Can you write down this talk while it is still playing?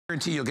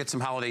Guarantee you'll get some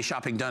holiday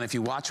shopping done if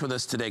you watch with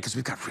us today, because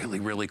we've got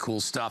really, really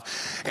cool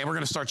stuff. And we're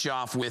going to start you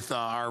off with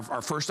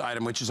our first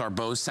item, which is our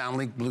Bose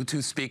SoundLink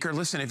Bluetooth speaker.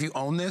 Listen, if you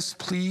own this,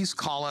 please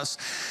call us.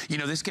 You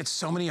know, this gets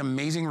so many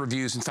amazing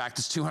reviews. In fact,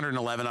 it's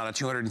 211 out of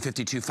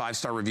 252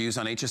 5-star reviews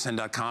on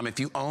hsn.com. If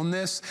you own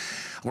this,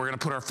 we're going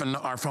to put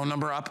our phone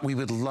number up. We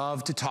would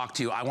love to talk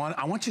to you. I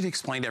want you to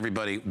explain to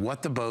everybody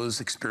what the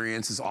Bose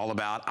experience is all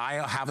about.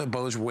 I have a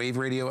Bose Wave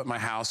radio at my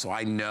house, so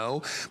I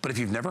know. But if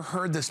you've never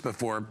heard this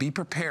before, be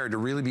prepared to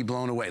really be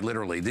blown away,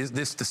 literally.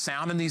 The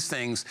sound in these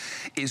things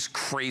is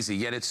crazy,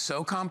 yet it's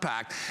so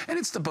compact, and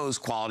it's the Bose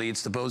quality,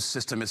 it's the Bose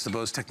system, it's the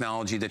Bose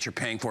technology that you're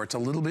paying for. It's a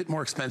little bit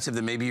more expensive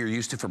than maybe you're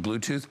used to for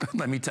Bluetooth, but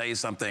let me tell you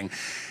something,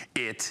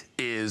 it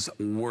is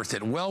worth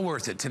it, well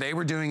worth it. Today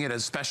we're doing it at a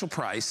special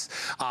price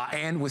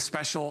and with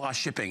special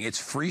shipping. It's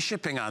free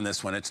shipping on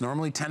this one. It's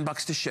normally 10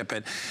 bucks to ship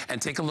it,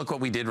 and take a look what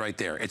we did right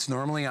there. It's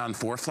normally on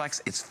 4 flex,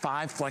 it's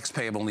 5 flex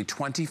pay of only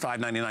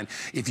 $25.99.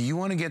 If you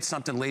want to get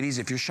something, ladies,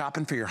 if you're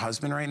shopping for your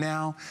husband right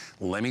now,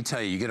 let me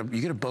tell you,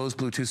 you get a Bose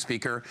Bluetooth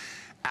speaker,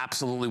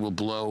 absolutely will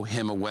blow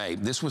him away.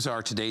 This was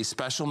our today's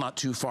special not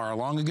too far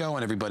long ago,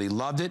 and everybody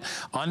loved it.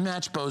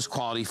 Unmatched Bose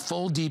quality,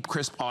 full, deep,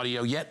 crisp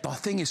audio, yet the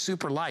thing is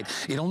super light.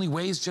 It only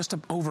weighs just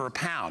over a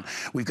pound.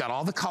 We've got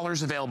all the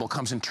colors available.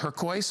 Comes in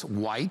turquoise,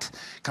 white,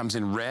 comes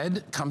in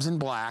red, comes in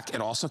black.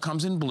 It also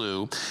comes in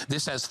blue.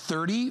 This has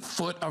 30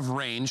 foot of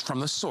range from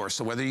the source.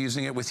 So whether you're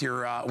using it with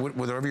your,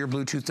 whatever your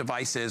Bluetooth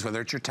device is, whether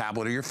it's your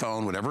tablet or your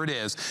phone, whatever it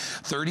is,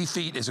 30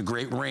 feet is a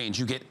great range.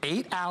 You get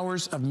 8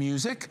 hours of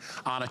music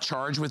on a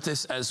charge with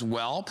this as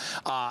well.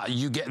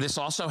 This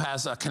also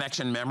has a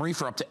connection memory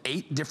for up to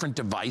 8 different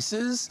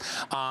devices.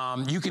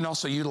 You can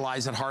also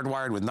utilize it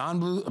hardwired with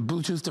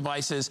non-Bluetooth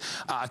devices.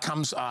 It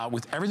comes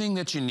with everything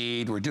that you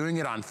need. We're doing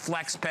it on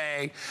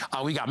FlexPay.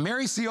 We got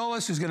Mary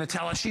Ciolis, who's going to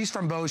tell us. She's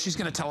from Bose. She's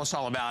going to tell us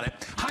all about it.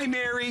 Hi,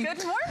 Mary.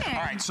 Good morning.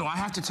 All right, so I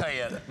have to tell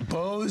you,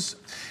 Bose,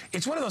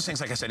 it's one of those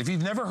things, like I said, if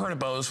you've never heard of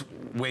Bose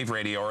Wave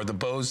Radio or the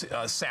Bose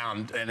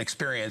sound and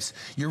experience,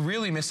 you're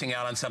really missing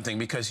out on something,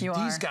 because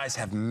these guys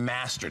have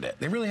mastered it.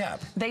 They really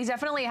have. They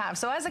definitely have.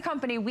 So as a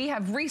company, we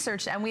have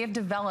researched and we have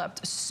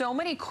developed so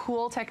many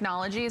cool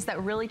technologies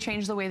that really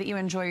change the way that you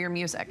enjoy your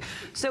music.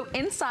 So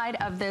inside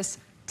of this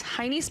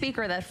tiny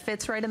speaker that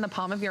fits right in the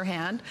palm of your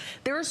hand,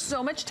 there is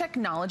so much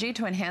technology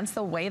to enhance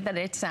the way that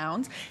it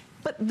sounds.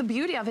 But the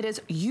beauty of it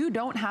is you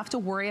don't have to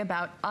worry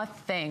about a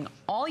thing.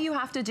 All you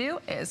have to do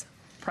is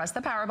press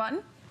the power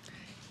button.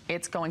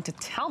 It's going to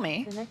tell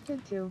me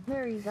connected to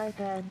Mary's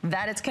iPad.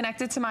 That it's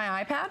connected to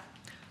my iPad.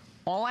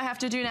 All I have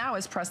to do now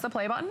is press the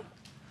play button,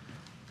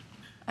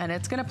 and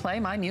it's gonna play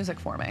my music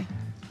for me.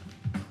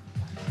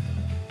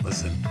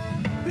 Listen.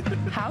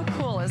 How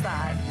cool is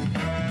that?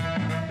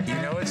 You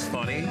know, it's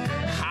funny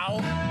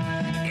how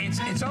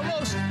it's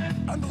almost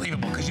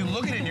unbelievable, because you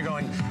look at it and you're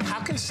going,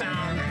 how can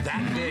sound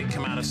that big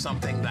come out of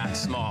something that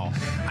small?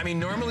 I mean,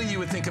 normally you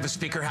would think of a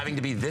speaker having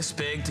to be this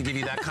big to give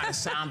you that kind of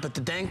sound, but the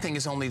dang thing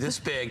is only this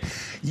big.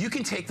 You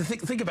can take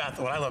think about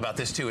what I love about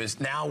this too is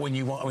now when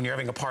you're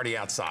having a party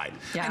outside.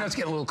 Yeah. I know it's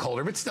getting a little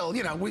colder, but still,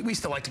 you know, we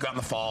still like to go out in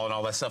the fall and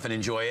all that stuff and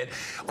enjoy it.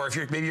 Or if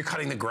maybe you're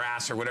cutting the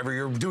grass or whatever,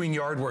 you're doing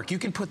yard work, you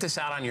can put this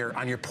out on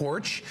your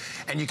porch,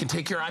 and you can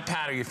take your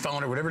iPad or your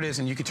phone or whatever it is,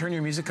 and you can turn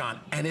your music on,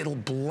 and it'll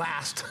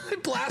blast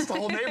the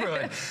whole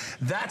neighborhood.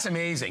 That's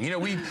amazing. You know,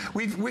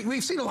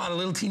 we've seen a lot of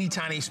little teeny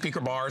tiny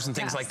speaker bars and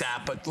things like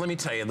that, but let me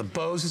tell you, the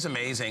Bose is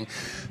amazing.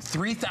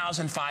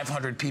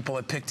 3,500 people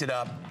have picked it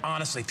up.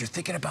 Honestly, if you're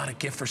thinking about a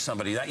gift for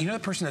somebody, you know the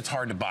person that's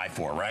hard to buy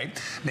for, right?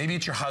 Maybe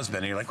it's your husband,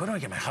 and you're like, what do I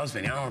get my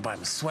husband? I don't want to buy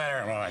him a sweater,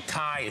 I don't want a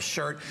tie, a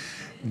shirt.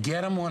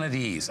 Get him one of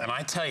these, and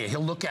I tell you,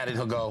 he'll look at it,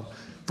 he'll go,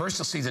 first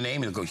he'll see the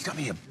name and he'll go, you got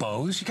me a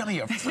Bose? You got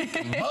me a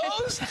freaking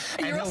Bose?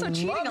 And you're also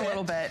cheating a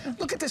little bit.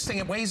 Look at this thing,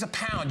 it weighs a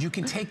pound. You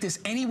can take this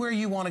anywhere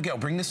you want to go.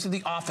 Bring this to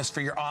the office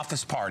for your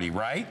office party,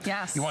 right?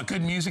 Yes. You want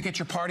good music at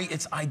your party?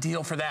 It's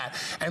ideal for that.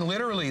 And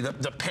literally,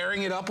 the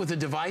pairing it up with a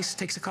device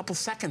takes a couple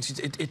seconds.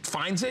 It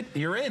finds it,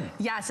 you're in.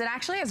 Yes, it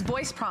actually has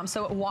voice prompts,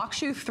 so it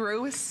walks you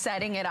through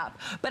setting it up.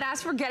 But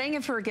as for getting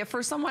it for a gift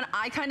for someone,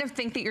 I kind of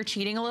think that you're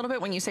cheating a little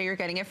bit when you say you're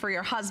getting it for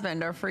your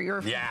husband or for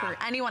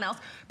anyone else,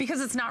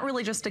 because it's not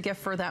really just a gift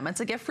for them.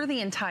 It's a gift for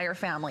the entire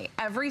family.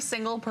 Every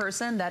single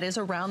person that is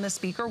around the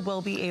speaker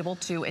will be able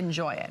to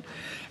enjoy it.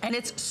 And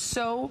it's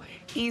so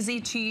easy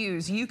to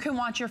use. You can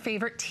watch your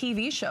favorite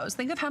TV shows.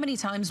 Think of how many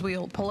times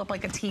we'll pull up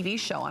like a TV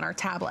show on our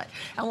tablet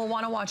and we'll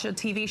want to watch a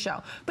TV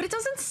show, but it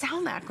doesn't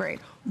sound that great.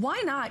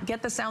 Why not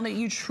get the sound that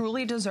you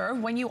truly deserve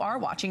when you are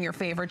watching your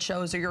favorite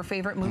shows or your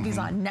favorite movies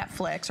on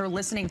Netflix or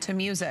listening to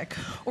music?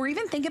 Or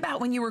even think about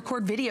when you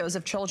record videos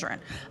of children.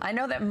 I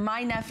know that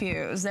my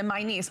nephews and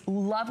my niece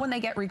love when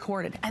they get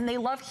recorded, and they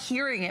love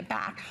hearing it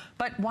back.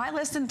 But why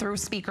listen through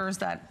speakers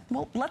that,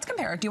 well, let's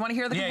compare. Do you want to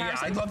hear the comparison?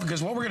 Yeah, I'd love,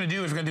 because what we're going to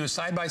do is we're going to do a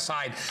side by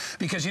side,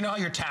 because you know how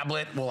your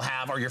tablet will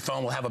have, or your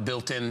phone will have a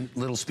built-in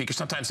little speaker.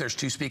 Sometimes there's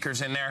 2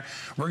 speakers in there.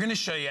 We're going to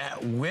show you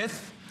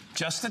with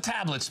just the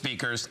tablet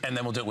speakers, and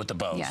then we'll do it with the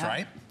Bose,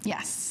 right?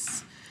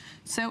 Yes.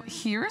 So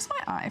here's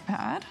my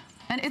iPad.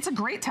 And it's a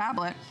great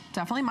tablet,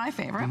 definitely my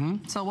favorite.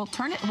 So we'll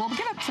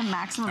get up to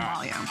maximum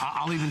volume.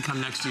 I'll even come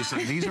next to you. So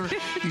these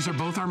are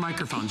both our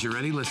microphones. You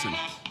ready? Listen.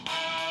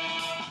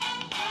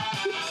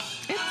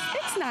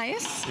 It's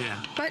nice.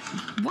 Yeah. But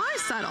why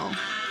settle?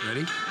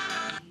 Ready?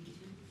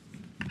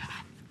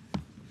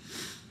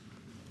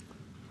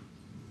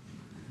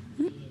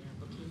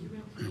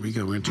 Here we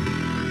go. And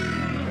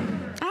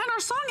our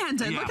song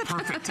ended. Yeah, look at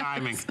perfect that.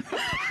 timing.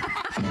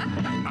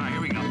 All right,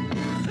 here we go.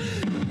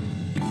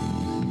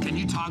 Can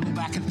you toggle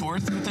back and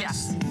forth with this?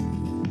 Yes.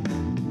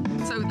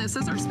 So this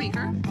is our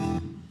speaker.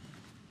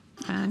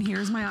 And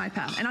here's my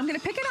iPad. And I'm going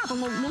to pick it up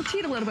and we'll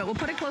cheat a little bit. We'll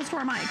put it close to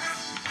our mic.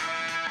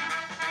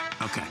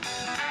 Okay.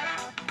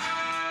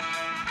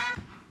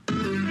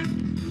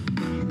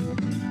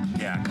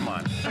 Yeah, come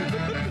on.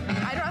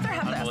 I'd rather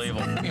have this.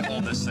 Unbelievable. Let me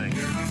hold this thing.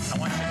 I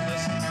want you to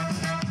listen.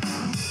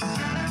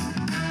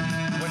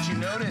 What you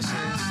notice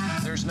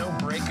is there's no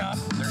breakup,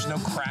 there's no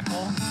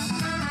crackle.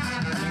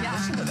 I mean,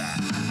 listen to that.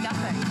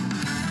 Nothing.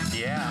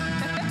 Yeah.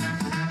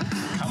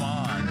 Come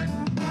on.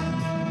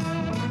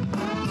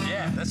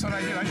 Yeah, that's what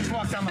I do. I just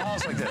walk down the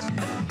halls like this.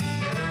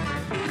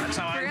 That's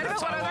how Forget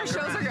about what other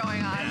shows are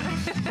going on.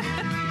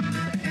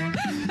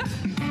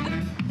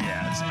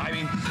 Yeah, I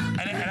mean,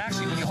 and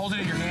actually, when you hold it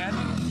in your hand,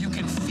 you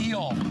can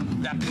feel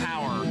that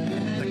power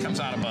that comes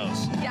out of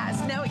Bose.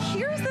 Yes. Now,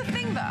 here's the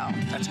thing, though.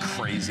 That's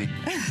crazy.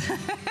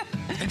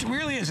 It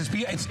really is.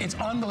 It's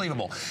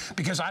unbelievable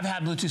because I've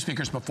had Bluetooth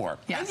speakers before.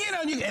 Yes.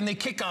 And and they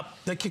kick up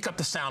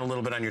the sound a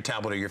little bit on your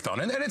tablet or your phone,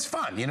 and it's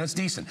fun. It's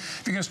decent.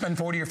 If you're gonna spend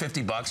 $40 or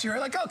 $50, you're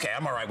like, okay,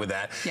 I'm all right with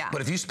that. Yeah.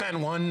 But if you spend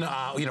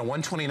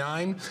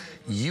 $129,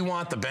 you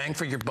want the bang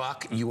for your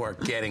buck. You are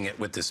getting it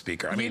with this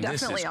speaker. I mean,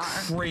 this is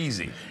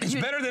crazy. It's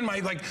better than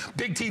my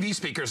big TV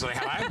speakers that I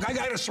have. I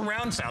got a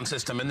surround sound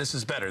system, and this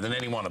is better than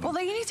any one of them. Well,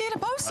 then you need to get a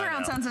Bose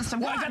surround sound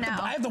system. Well,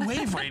 I have the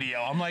Wave radio.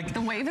 I'm like,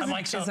 the Wave is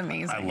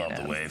amazing. I love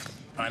the Wave.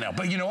 I know,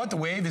 but you know what? The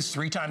Wave is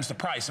 3 times the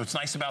price. So what's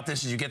nice about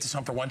this is you get this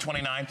home for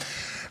 $129.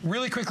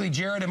 Really quickly,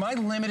 Jared, am I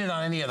limited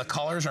on any of the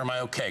colors, or am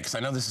I okay? Because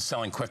I know this is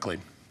selling quickly.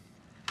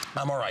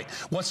 I'm all right.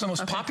 What's the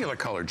most popular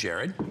color,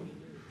 Jared?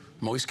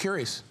 I'm always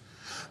curious.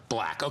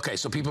 Black. Okay,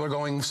 so people are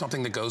going with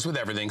something that goes with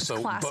everything. So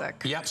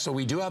classic. Yep, so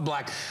we do have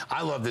black.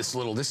 I love this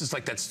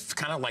that's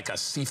kind of like a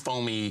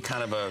seafoamy,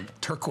 kind of a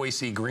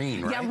turquoisey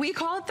green, right? Yeah, we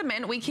call it the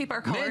mint. We keep our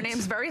color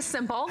names very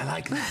simple. I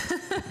like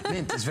that.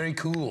 Mint is very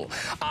cool.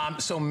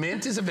 So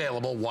mint is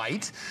available,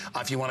 white.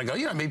 If you want to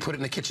go, maybe put it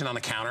in the kitchen on the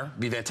counter.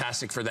 Be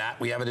fantastic for that.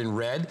 We have it in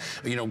red.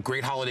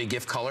 Great holiday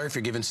gift color if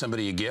you're giving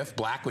somebody a gift.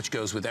 Black, which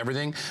goes with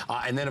everything.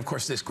 And then, of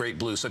course, this great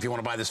blue. So if you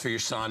want to buy this for your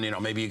son,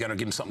 maybe you're going to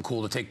give him something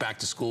cool to take back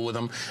to school with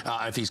him.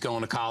 If he's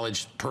going to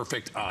college,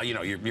 perfect.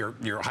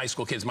 Your high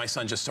school kids. My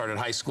son just started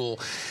high school,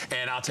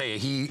 and I'll tell you,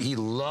 he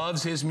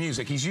loves his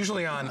music. He's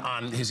usually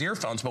on his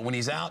earphones, but when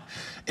he's out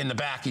in the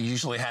back, he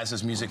usually has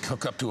his music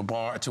hooked up to a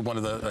bar, to one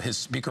of his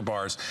speaker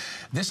bars.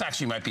 This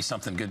actually might be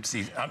something good to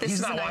see. He's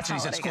not watching.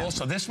 He's at school,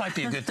 so this might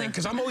be a good thing.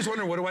 Because I'm always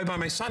wondering, what do I buy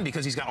my son?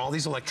 Because he's got all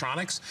these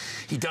electronics.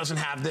 He doesn't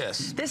have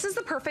this. This is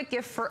the perfect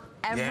gift for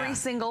every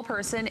single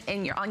person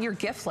on your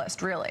gift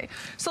list, really.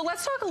 So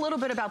let's talk a little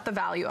bit about the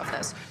value of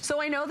this.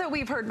 So I know that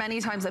we've heard many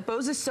times that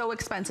Bose is so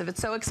expensive.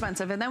 It's so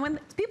expensive. And then when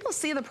people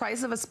see the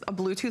price of a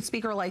Bluetooth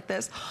speaker like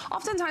this,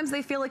 oftentimes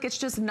they feel like it's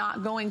just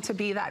not going to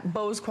be that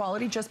Bose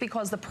quality just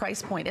because the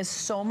price point is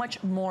so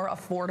much more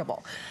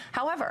affordable.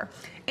 However,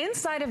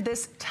 inside of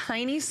this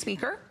tiny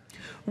speaker,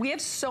 we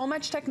have so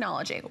much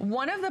technology.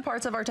 One of the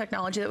parts of our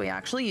technology that we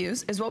actually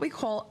use is what we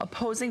call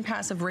opposing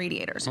passive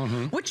radiators,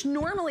 which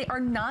normally are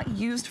not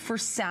used for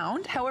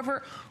sound.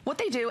 However, what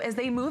they do is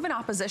they move in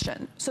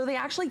opposition. So they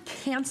actually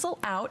cancel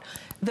out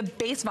the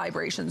bass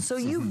vibrations. So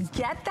you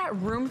get that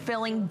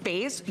room-filling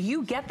bass,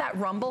 you get that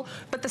rumble,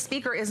 but the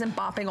speaker isn't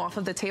bopping off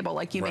of the table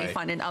like you may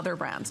find in other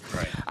brands.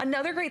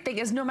 Another great thing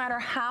is no matter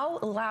how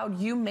loud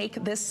you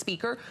make this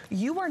speaker,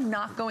 you are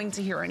not going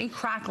to hear any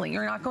crackling.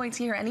 You're not going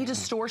to hear any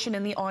distortion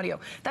in the audio.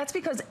 That's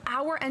because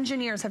our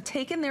engineers have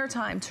taken their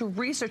time to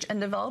research and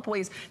develop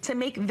ways to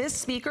make this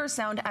speaker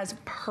sound as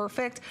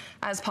perfect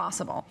as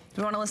possible.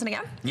 Do you want to listen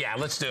again? Yeah,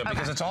 let's do it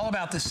because it's all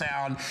about the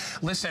sound.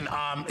 Listen,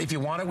 if you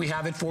want it, we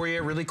have it for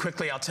you. Really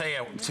quickly, I'll tell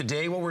you,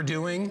 today what we're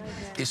doing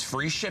is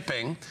free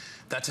shipping.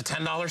 That's a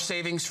 $10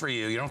 savings for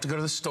you. You don't have to go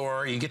to the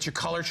store. You get your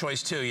color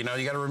choice too. You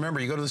got to remember,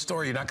 you go to the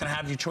store, you're not going to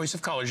have your choice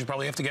of colors. You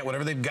probably have to get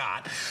whatever they've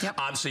got.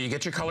 So you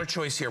get your color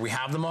choice here. We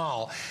have them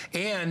all.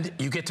 And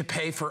you get to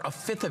pay for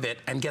 1/5 of it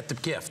and get the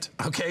gift.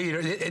 Okay?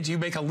 You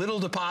make a little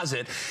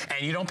deposit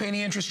and you don't pay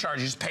any interest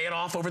charges. You just pay it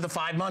off over the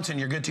 5 months and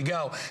you're good to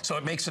go. So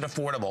it makes it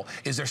affordable.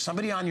 Is there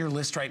somebody on your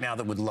list right now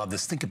that would love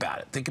this? Think about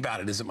it. Think about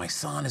it. Is it my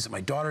son? Is it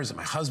my daughter? Is it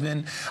my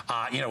husband?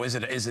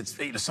 Is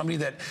it somebody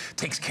that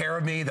takes care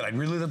of me that I'd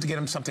really love to get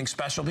him something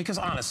special? Because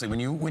honestly,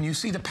 when you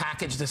see the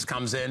package this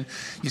comes in,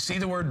 you see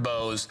the word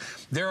Bose,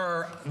 there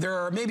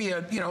are maybe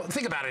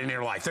think about it in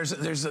your life.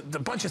 There's a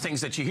bunch of things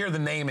that you hear the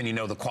name and you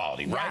know the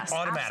quality, right?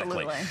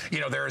 Automatically.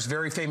 Absolutely. There's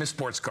very famous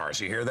sports cars.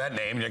 You hear that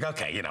name and you're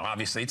like, okay,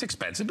 obviously it's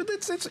expensive, but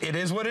it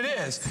is what it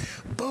is.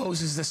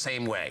 Bose is the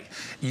same way.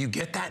 You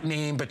get that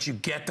name, but you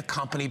get the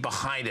company company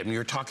behind it. And you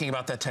were talking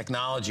about that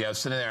technology. I was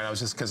sitting there and I was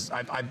just, because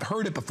I've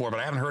heard it before, but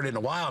I haven't heard it in a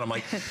while. And I'm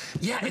like,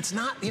 yeah, it's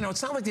not, you know,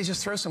 it's not like they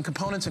just throw some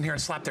components in here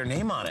and slap their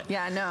name on it.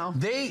 Yeah, no.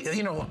 They,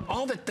 you know,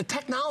 all the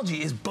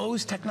technology is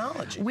Bose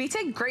technology. We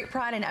take great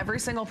pride in every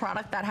single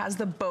product that has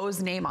the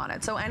Bose name on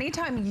it. So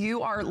anytime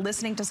you are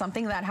listening to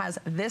something that has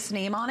this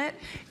name on it,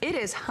 it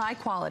is high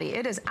quality.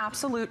 It is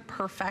absolute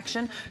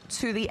perfection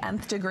to the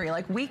nth degree.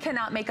 Like, we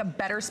cannot make a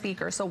better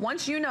speaker. So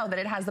once you know that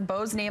it has the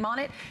Bose name on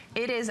it,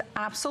 it is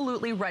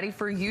absolutely ready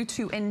for you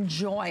to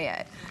enjoy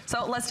it.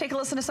 So let's take a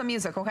listen to some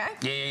music, okay?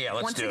 Yeah,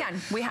 let's do it. Once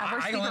again, we have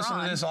our speaker on. I can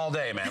listen to this all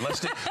day, man. Let's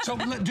do. So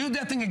do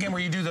that thing again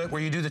where you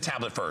do the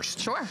tablet first.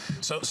 Sure.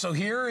 So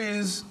here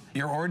is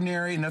your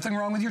ordinary. Nothing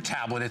wrong with your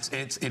tablet.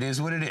 It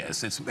is what it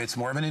is. It's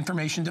more of an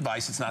information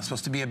device. It's not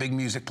supposed to be a big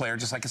music player,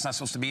 just like it's not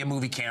supposed to be a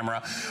movie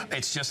camera.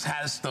 It just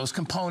has those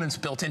components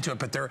built into it.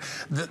 But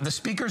the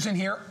speakers in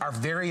here are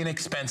very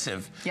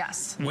inexpensive.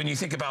 Yes. When you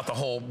think about the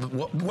whole,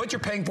 what you're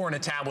paying for in a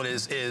tablet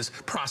is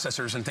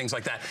processors and things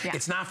like that. Yeah.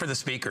 It's not for the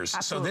speakers.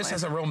 Absolutely. So this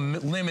has a real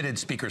limited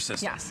speaker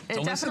system. Yes, So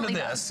it listen to definitely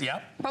this. does.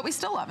 Yep. But we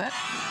still love it.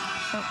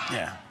 So,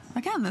 Yeah.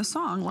 again, this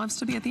song loves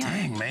to be at the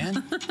end. Dang,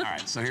 man. All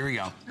right, so here we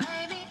go.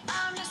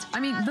 I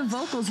mean, the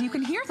vocals, you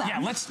can hear them.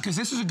 Yeah, because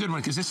this is a good one,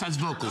 because this has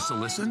vocals, so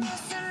listen.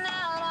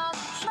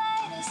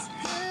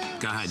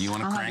 Go ahead, you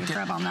want to crank it?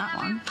 I'll grab on that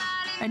one.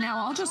 And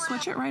now I'll just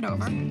switch it right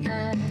over.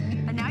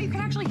 And now you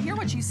can actually hear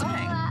what she's saying.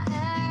 Yeah.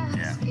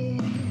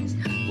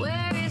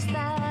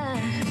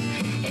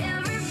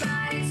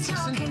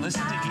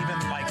 Listen to even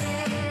like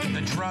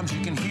the drums.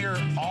 You can hear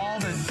all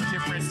the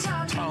different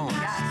tones.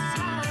 Yes.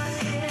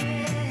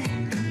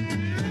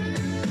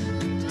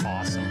 It's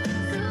awesome.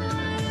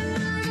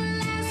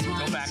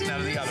 Go back now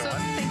to the other So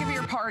one. think of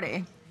your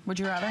party. Would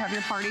you rather have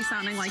your party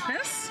sounding like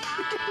this?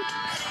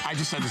 I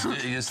just had this,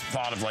 you just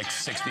thought of like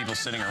 6 people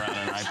sitting around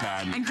an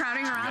iPad. And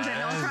crowding around it,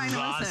 all trying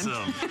to listen.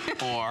 Awesome.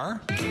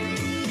 Or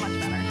Much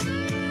better.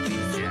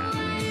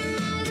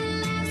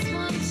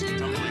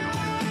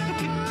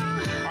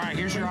 all right,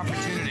 here's your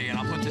opportunity, and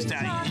I'll put this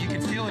down. You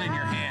can feel it in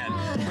your hand.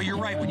 But you're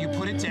right, when you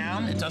put it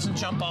down, it doesn't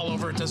jump all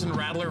over, it doesn't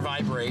rattle or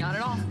vibrate. Not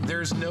at all.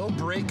 There's no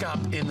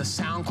breakup in the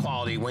sound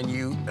quality when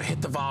you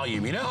hit the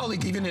volume. You know how,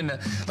 like, even in the,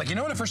 like, you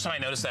know what the first time I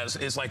noticed that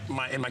is like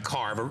in my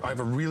car, I have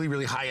a really,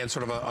 really high-end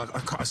sort of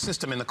a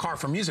system in the car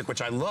for music,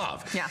 which I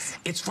love. Yes.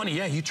 It's funny,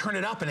 yeah, you turn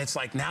it up, and it's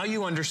like, now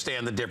you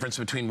understand the difference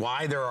between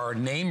why there are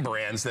name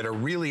brands that are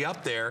really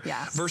up there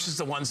versus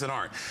the ones that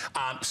aren't.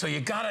 So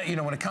you gotta, you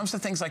know, when it comes to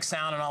things like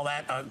sound and all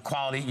that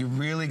quality, you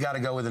really gotta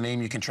go with a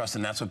name you can trust,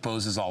 and that's what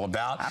Bose is all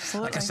about.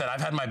 Absolutely. Like I said,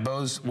 I've had my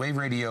Bose Wave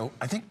Radio,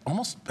 I think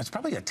it's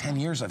probably 10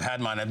 years I've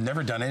had mine. I've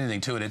never done anything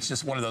to it. It's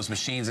just one of those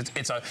machines. It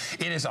is a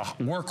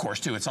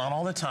workhorse too. It's on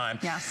all the time.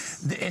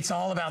 Yes. It's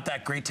all about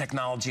that great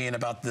technology and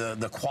about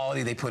the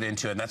quality they put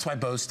into it. And that's why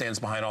Bose stands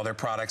behind all their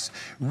products.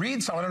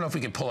 Read some, I don't know if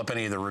we can pull up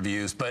any of the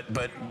reviews, but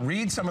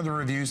read some of the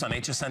reviews on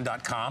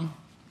hsn.com.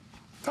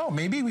 Oh,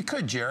 maybe we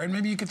could, Jared.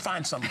 Maybe you could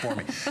find something for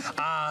me.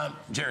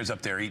 Jared's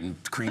up there eating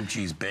cream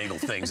cheese bagel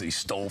things that he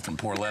stole from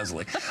poor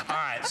Leslie. All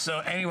right,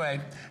 so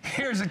anyway,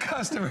 here's a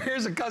customer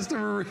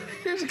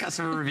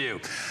review.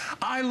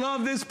 I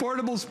love this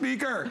portable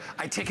speaker.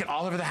 I take it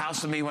all over the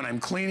house with me when I'm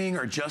cleaning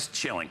or just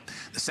chilling.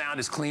 The sound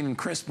is clean and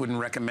crisp. Wouldn't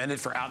recommend it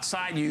for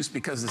outside use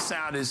because the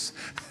sound is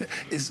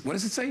what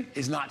does it say?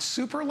 Is not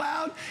super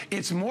loud.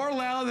 It's more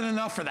loud than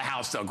enough for the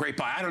house, though. Great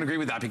buy. I don't agree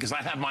with that because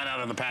I have mine out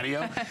on the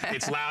patio.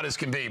 It's loud as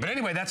can be. But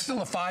anyway, that's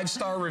still a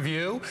 5-star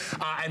review,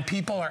 and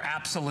people are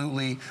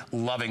absolutely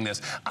loving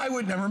this. I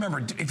would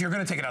remember, if you're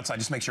going to take it outside,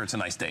 just make sure it's a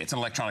nice day. It's an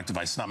electronic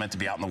device. It's not meant to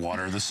be out in the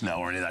water or the snow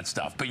or any of that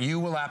stuff. But you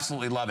will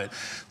absolutely love it.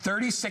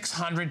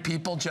 3,600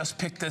 people just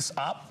picked this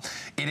up.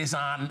 It is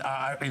on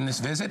in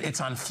this visit.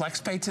 It's on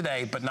FlexPay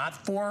today, but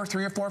not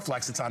 3 or 4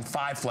 Flex. It's on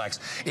 5 Flex.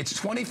 It's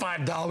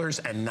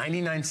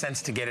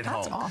 $25.99 to get it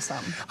home. That's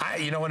awesome.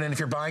 You know what? And if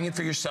you're buying it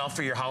for yourself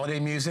for your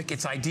holiday music,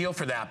 it's ideal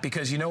for that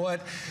because you know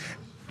what?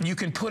 You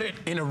can put it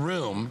in a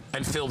room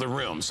and fill the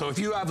room. So if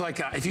you have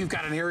if you've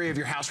got an area of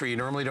your house where you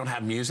normally don't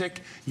have music,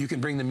 you can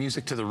bring the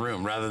music to the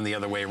room rather than the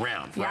other way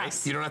around, right?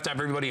 Yes. You don't have to have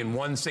everybody in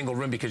one single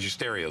room because your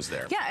stereo's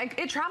there. Yeah,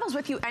 it travels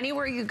with you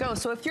anywhere you go.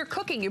 So if you're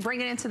cooking, you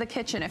bring it into the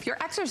kitchen. If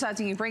you're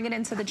exercising, you bring it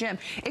into the gym.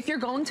 If you're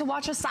going to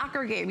watch a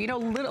soccer game, you know,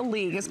 Little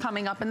League is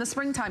coming up in the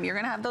springtime. You're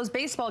gonna have those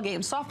baseball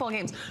games, softball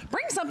games.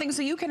 Bring something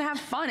so you can have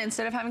fun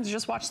instead of having to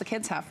just watch the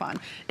kids have fun.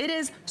 It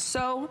is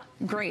so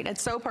great.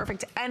 It's so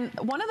perfect. And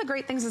one of the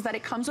great things is that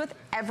it comes with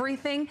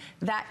everything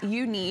that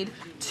you need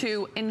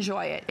to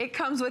enjoy it. It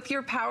comes with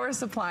your power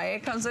supply.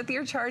 It comes with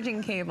your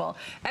charging cable.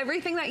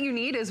 Everything that you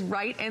need is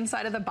right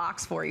inside of the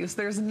box for you. So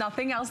there's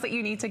nothing else that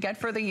you need to get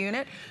for the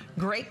unit.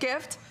 Great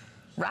gift.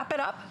 wrap it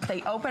up,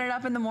 they open it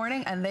up in the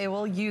morning, and they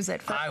will use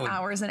it for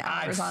hours and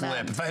hours on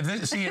end.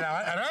 See,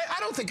 I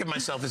don't think of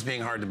myself as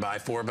being hard to buy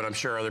for, but I'm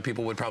sure other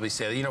people would probably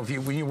say that, you know,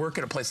 when you work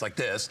at a place like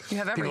this, you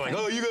have everything. People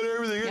are like, oh, you got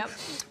everything. Yep.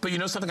 But you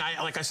know something,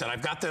 like I said,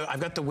 I've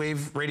got the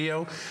Wave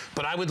radio,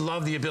 but I would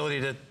love the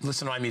ability to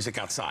listen to my music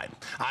outside.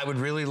 I would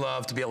really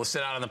love to be able to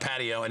sit out on the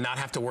patio and not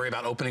have to worry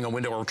about opening a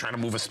window or trying to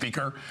move a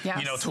speaker,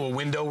 you know, to a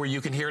window where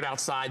you can hear it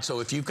outside. So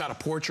if you've got a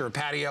porch or a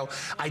patio,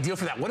 ideal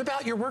for that. What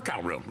about your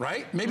workout room,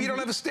 right? Maybe you don't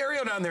have a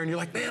stereo down there and you're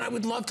like, man, I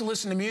would love to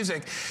listen to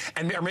music.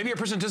 Or maybe a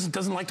person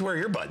doesn't like to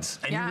wear earbuds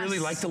and you really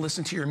like to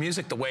listen to your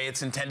music the way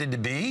it's intended to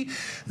be.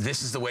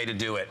 This is the way to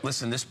do it.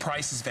 Listen, this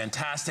price is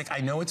fantastic. I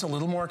know it's a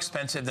little more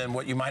expensive than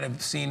what you might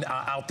have seen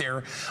out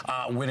there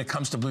when it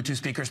comes to Bluetooth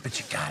speakers, but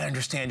you gotta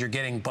understand you're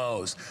getting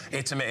Bose.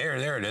 It's amazing.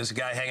 There it is, a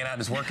guy hanging out in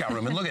his workout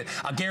room. And look at,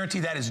 I'll guarantee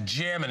that is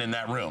jamming in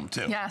that room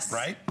too. Yes.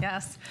 Right?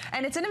 Yes.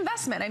 And it's an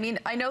investment. I mean,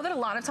 I know that a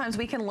lot of times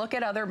we can look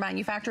at other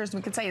manufacturers and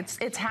we can say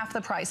it's half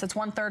the price, it's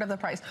 1/3 of the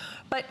price.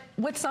 But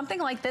with something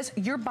like this,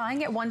 you're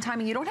buying it one time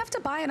and you don't have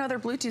to buy another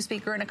Bluetooth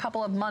speaker in a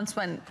couple of months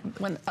when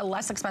a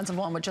less expensive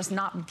one would just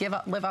not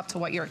live up to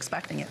what you're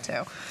expecting it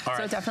to.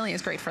 So it definitely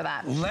is great for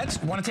that. Let's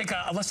take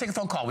a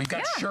phone call. We've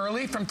got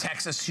Shirley from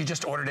Texas. She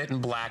just ordered it in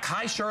black.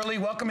 Hi, Shirley.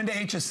 Welcome into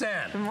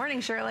HSN. Good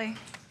morning, Shirley.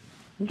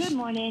 Good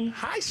morning.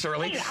 Hi,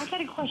 Shirley. Hey, I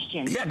got a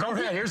question. Yeah, go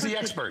ahead. Here's the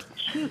expert.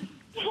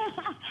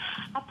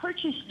 I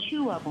purchased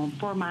 2 of them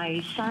for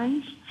my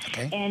sons,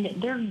 and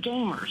they're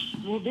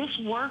gamers. Will this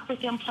work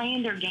with them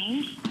playing their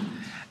games?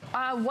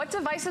 What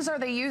devices are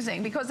they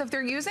using? Because if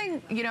they're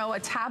using, you know, a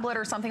tablet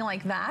or something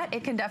like that,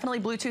 it can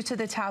definitely Bluetooth to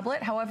the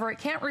tablet. However, it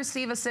can't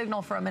receive a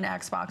signal from an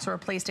Xbox or a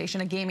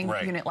PlayStation, a gaming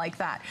unit like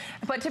that.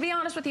 But to be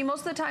honest with you, most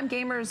of the time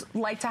gamers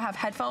like to have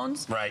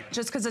headphones. Right.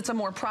 Just because it's a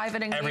more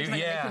private engagement.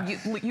 And they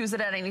can use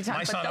it at any time.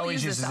 My son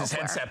always uses his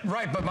headset.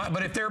 Right,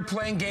 but if they're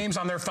playing games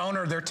on their phone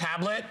or their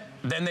tablet,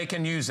 then they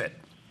can use it.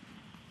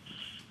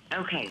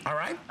 Okay. All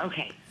right?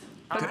 Okay.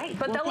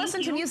 But they'll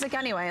listen to music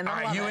anyway, and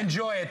they'll love you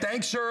enjoy it.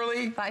 Thanks,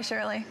 Shirley. Bye,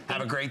 Shirley.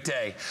 Have a great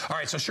day. All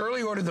right, so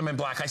Shirley ordered them in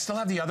black. I still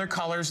have the other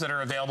colors that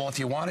are available. If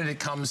you want it, it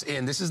comes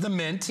in. This is the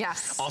mint.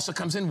 Yes. Also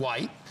comes in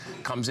white,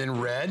 comes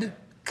in red,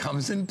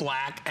 comes in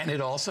black, and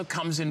it also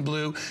comes in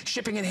blue.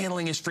 Shipping and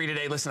handling is free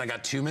today. Listen, I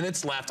got 2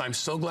 minutes left. I'm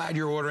so glad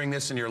you're ordering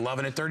this and you're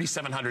loving it.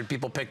 3,700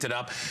 people picked it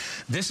up.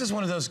 This is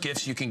one of those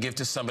gifts you can give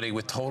to somebody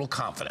with total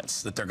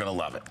confidence that they're going to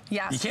love it.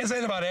 Yes. You can't say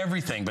that about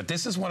everything, but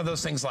this is one of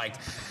those things like,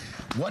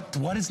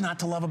 what is not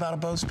to love about a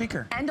Bose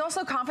speaker? And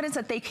also confidence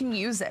that they can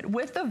use it.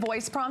 With the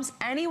voice prompts,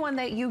 anyone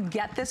that you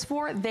get this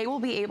for, they will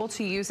be able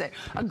to use it.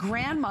 A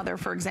grandmother,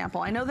 for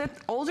example. I know that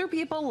older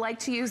people like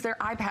to use their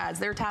iPads,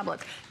 their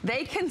tablets.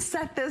 They can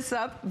set this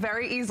up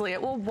very easily.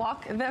 It will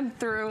walk them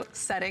through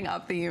setting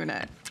up the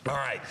unit. All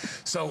right,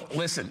 so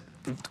listen,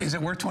 is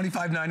it worth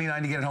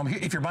 $25.99 to get it home?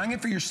 If you're buying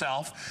it for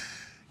yourself,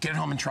 get it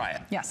home and try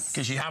it. Yes.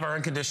 Because you have our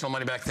unconditional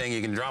money back thing.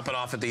 You can drop it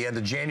off at the end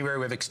of January.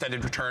 We have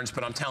extended returns,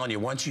 but I'm telling you,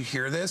 once you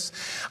hear this,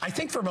 I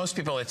think for most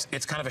people,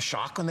 it's kind of a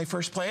shock when they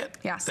first play it.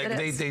 Yes,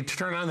 they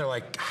turn on, they're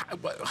like,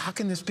 how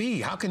can this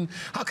be? How can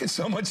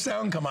so much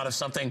sound come out of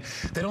something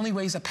that only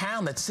weighs a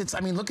pound that sits?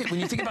 I mean, look at, when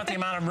you think about the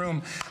amount of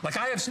room, like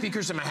I have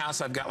speakers in my house.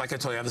 I've got, like I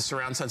told you, I have the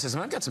surround sound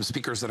system. I've got some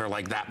speakers that are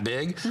like that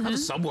big. I have a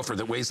subwoofer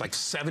that weighs like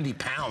 70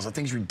 pounds. That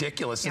thing's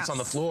ridiculous. It's on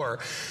the floor.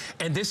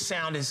 And this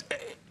sound is,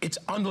 it's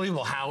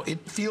unbelievable how it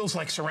feels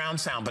like surround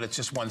sound, but it's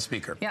just one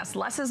speaker. Yes,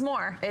 less is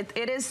more.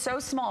 It is so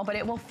small, but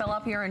it will fill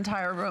up your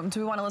entire room. Do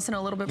we want to listen to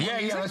a little bit more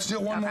music? Yeah, let's do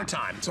it one more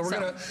time. So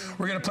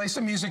we're gonna play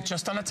some music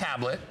just on a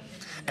tablet,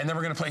 and then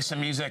we're gonna play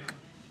some music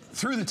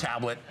through the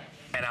tablet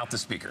and out the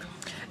speaker.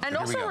 And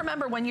also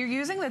remember, when you're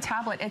using the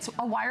tablet, it's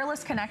a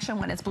wireless connection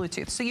when it's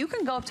Bluetooth. So you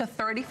can go up to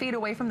 30 feet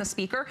away from the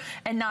speaker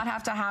and not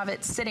have to have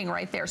it sitting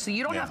right there. So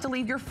you don't have to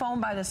leave your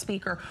phone by the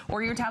speaker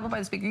or your tablet by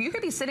the speaker. You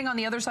could be sitting on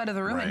the other side of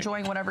the room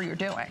enjoying whatever you're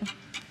doing.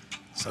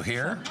 So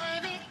here.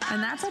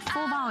 And that's at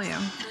full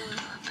volume.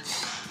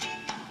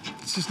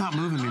 It's just not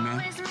moving me,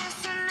 man.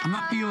 I'm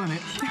not feeling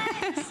it.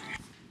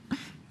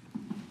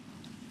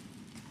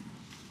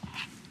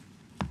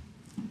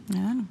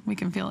 And we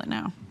can feel it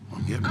now.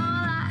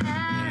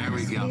 There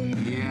we go.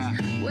 Yeah.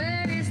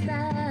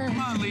 Come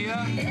on,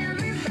 Leah.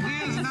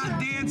 Leah's not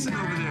dancing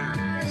over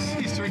there.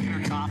 She's drinking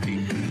her coffee.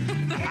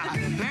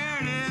 There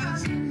it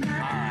is. All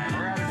right,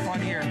 we're having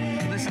fun here.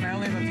 Listen, I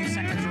only have a few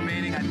seconds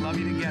remaining. I'd love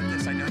you to get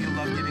this. I know you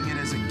love giving it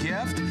as a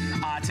gift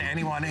to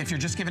anyone. If you're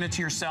just giving it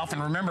to yourself,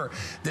 and remember,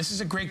 this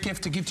is a great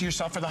gift to give to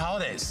yourself for the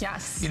holidays.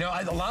 Yes. You know,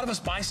 a lot of us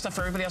buy stuff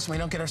for everybody else, and we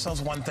don't get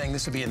ourselves one thing.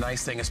 This would be a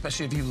nice thing,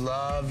 especially if you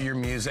love your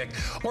music,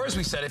 or as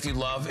we said, if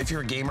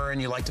you're a gamer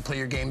and you like to play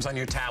your games on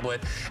your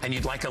tablet, and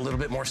you'd like a little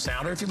bit more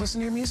sound, or if you listen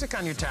to your music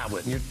on your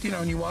tablet, and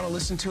and you want to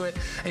listen to it,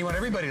 and you want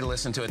everybody to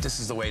listen to it, this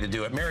is the way to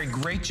do it. Mary,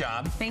 great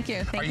job. Thank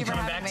you. Thank you for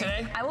having me. Are you coming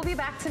back today? I will be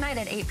back tonight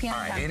at 8 p.m.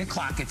 All right, 8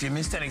 o'clock. If you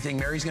missed anything,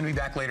 Mary's going to be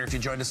back later if you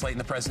joined us late in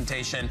the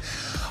presentation.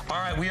 All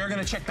right, we are going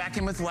to check back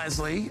in with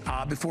Leslie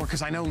before,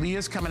 because I know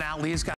Leah's coming out. Leah's got